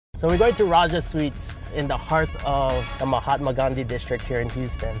So we're going to Raja Sweets in the heart of the Mahatma Gandhi district here in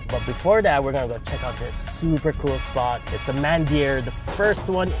Houston. But before that, we're gonna go check out this super cool spot. It's a mandir, the first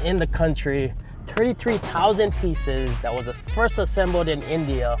one in the country. 33,000 pieces that was first assembled in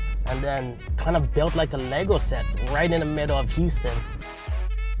India and then kind of built like a Lego set right in the middle of Houston.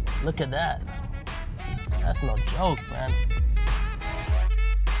 Look at that. That's no joke, man.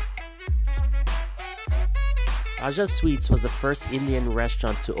 Raja Sweets was the first Indian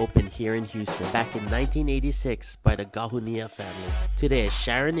restaurant to open here in Houston back in 1986 by the Gahunia family. Today,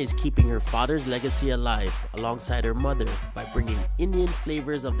 Sharon is keeping her father's legacy alive alongside her mother by bringing Indian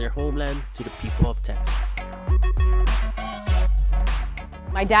flavors of their homeland to the people of Texas.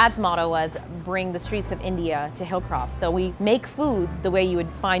 My dad's motto was bring the streets of India to Hillcroft. So we make food the way you would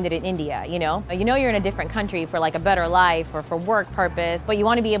find it in India, you know? You know you're in a different country for like a better life or for work purpose, but you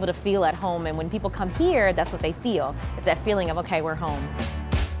want to be able to feel at home. And when people come here, that's what they feel. It's that feeling of, okay, we're home.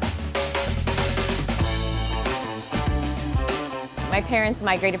 My parents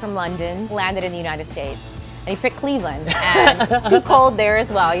migrated from London, landed in the United States. And he picked Cleveland, and too cold there as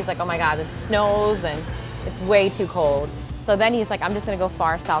well. He's like, oh my God, it snows and it's way too cold. So then he's like, I'm just gonna go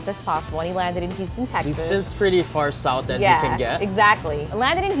far south as possible. And he landed in Houston, Texas. Houston's pretty far south as you can get. Exactly.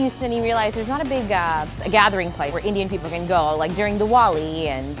 Landed in Houston, he realized there's not a big a gathering place where Indian people can go, like during Diwali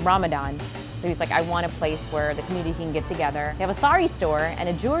and Ramadan. So he's like, I want a place where the community can get together. They have a sari store and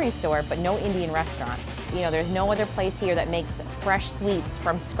a jewelry store, but no Indian restaurant. You know, there's no other place here that makes fresh sweets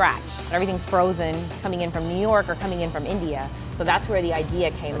from scratch. Everything's frozen, coming in from New York or coming in from India. So that's where the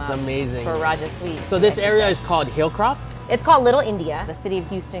idea came up. That's amazing. For Raja Sweets. So this area is called Hillcroft? It's called Little India. The city of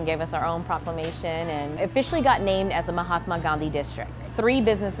Houston gave us our own proclamation and officially got named as the Mahatma Gandhi district. 3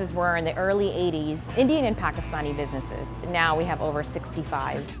 businesses were in the early 80s, Indian and Pakistani businesses. Now we have over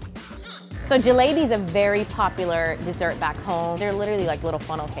 65. So jalebi is a very popular dessert back home. They're literally like little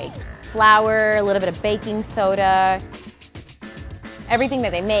funnel cake. Flour, a little bit of baking soda. Everything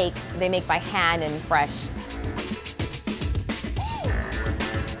that they make by hand and fresh.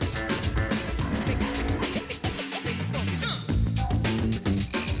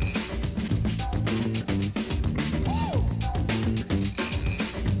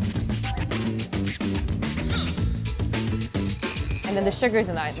 And then the sugar's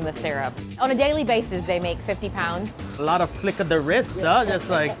in the syrup. On a daily basis, they make 50 pounds. A lot of flick of the wrist, huh? Just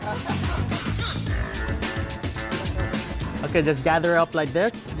like... Okay, just gather up like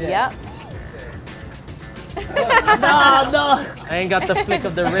this? Yep. No! I ain't got the flick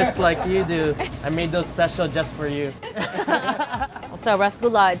of the wrist like you do. I made those special just for you. So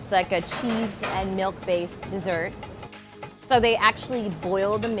rasgulla, it's like a cheese and milk-based dessert. So they actually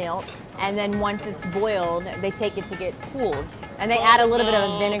boil the milk, and then once it's boiled, they take it to get cooled. And they add a little bit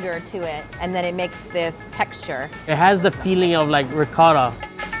of vinegar to it, and then it makes this texture. It has the feeling of like ricotta.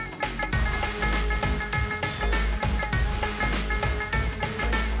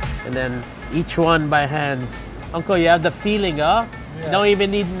 And then each one by hand. Uncle, you have the feeling, huh? Yeah. You don't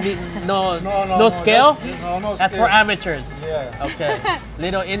even need no scale? That's for amateurs. Yeah. Okay.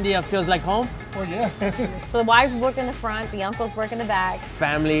 Little India feels like home? Oh yeah. So the wives work in the front, the uncles work in the back.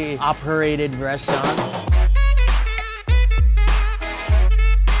 Family operated restaurant.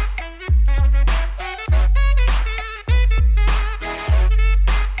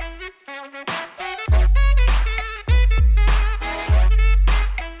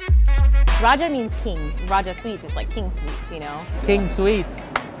 Raja means king. Raja Sweets is like king sweets, you know? King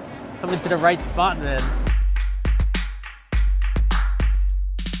Sweets. Coming to the right spot then.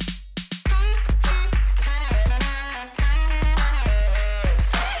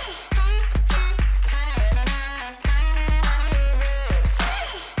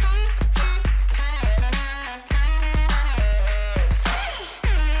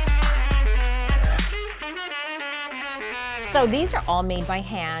 So these are all made by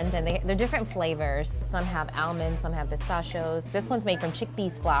hand, and they're different flavors. Some have almonds, some have pistachios. This one's made from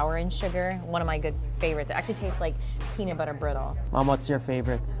chickpeas flour and sugar. One of my good favorites. It actually tastes like peanut butter brittle. Mom, what's your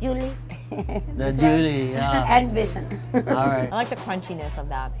favorite? Julie. The Julie, yeah. And besan. All right. I like the crunchiness of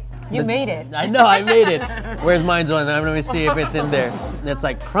that. You made it. I know, I made it. Where's mine on? Let me see if it's in there. It's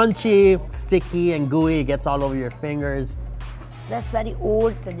like crunchy, sticky, and gooey. It gets all over your fingers. That's very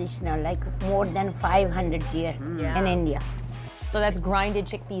old traditional, like more than 500 years in India. So that's grinded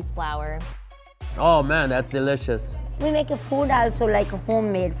chickpeas flour. Oh man, that's delicious. We make a food also like a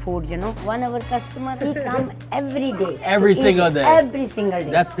homemade food, you know. One of our customer, he come every day. Every single day? Every single day.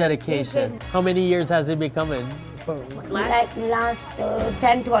 That's dedication. How many years has it been coming? Like last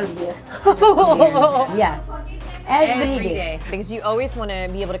 10, 12 years. Yeah. Every day. Because you always want to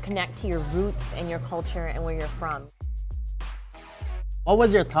be able to connect to your roots and your culture and where you're from. What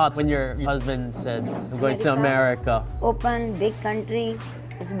was your thoughts when your husband said, I'm going to America? Open, big country,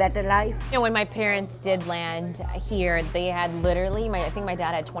 it's better life. You know, when my parents did land here, they had literally, I think my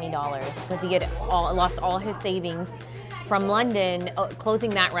dad had $20 because he had lost all his savings from London, closing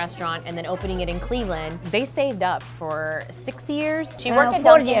that restaurant and then opening it in Cleveland. They saved up for 6 years. She worked at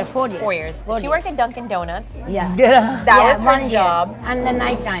Dunkin'. 4 years. She worked at Dunkin' Donuts. Yeah. That was her one job. year. And the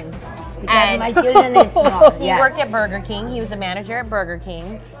night time. Because And my children is small. He worked at Burger King. He was a manager at Burger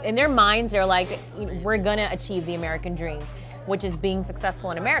King. In their minds, they're like, we're gonna achieve the American dream, which is being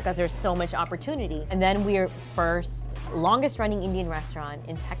successful in America because there's so much opportunity. And then we're longest running Indian restaurant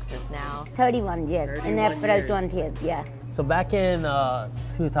in Texas now. 31 years, in April 20th, yeah. So back in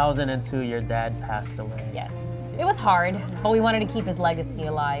 2002, your dad passed away. Yes. It was hard, but we wanted to keep his legacy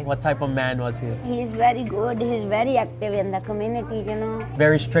alive. What type of man was he? He's very good, he's very active in the community, you know.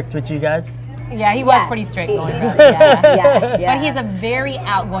 Very strict with you guys? Yeah, he was pretty strict going around. Yeah. But he's a very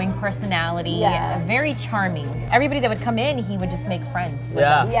outgoing personality, very charming. Everybody that would come in, he would just make friends with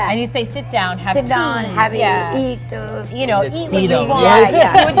them. Yeah. And he'd say, sit down, have Sit tea. down, have eat. You know, Just eat what feed you him. want.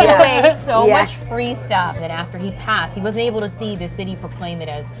 He would give away so Yeah. much free stuff. And after he passed, he wasn't able to see the city proclaim it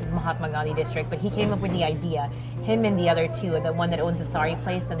as Mahatma Gandhi District, but he came up with the idea. Him and the other two, the one that owns the sari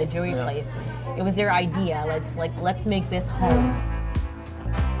place and the jewelry place, it was their idea. Let's make this home.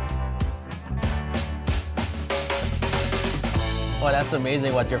 Oh, that's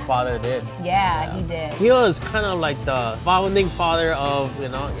amazing what your father did. Yeah, he did. He was kind of like the founding father of, you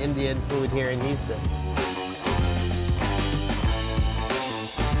know, Indian food here in Houston.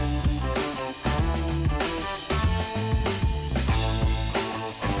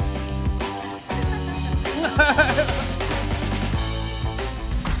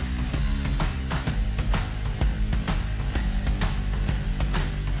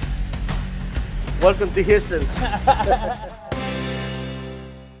 Welcome to Houston.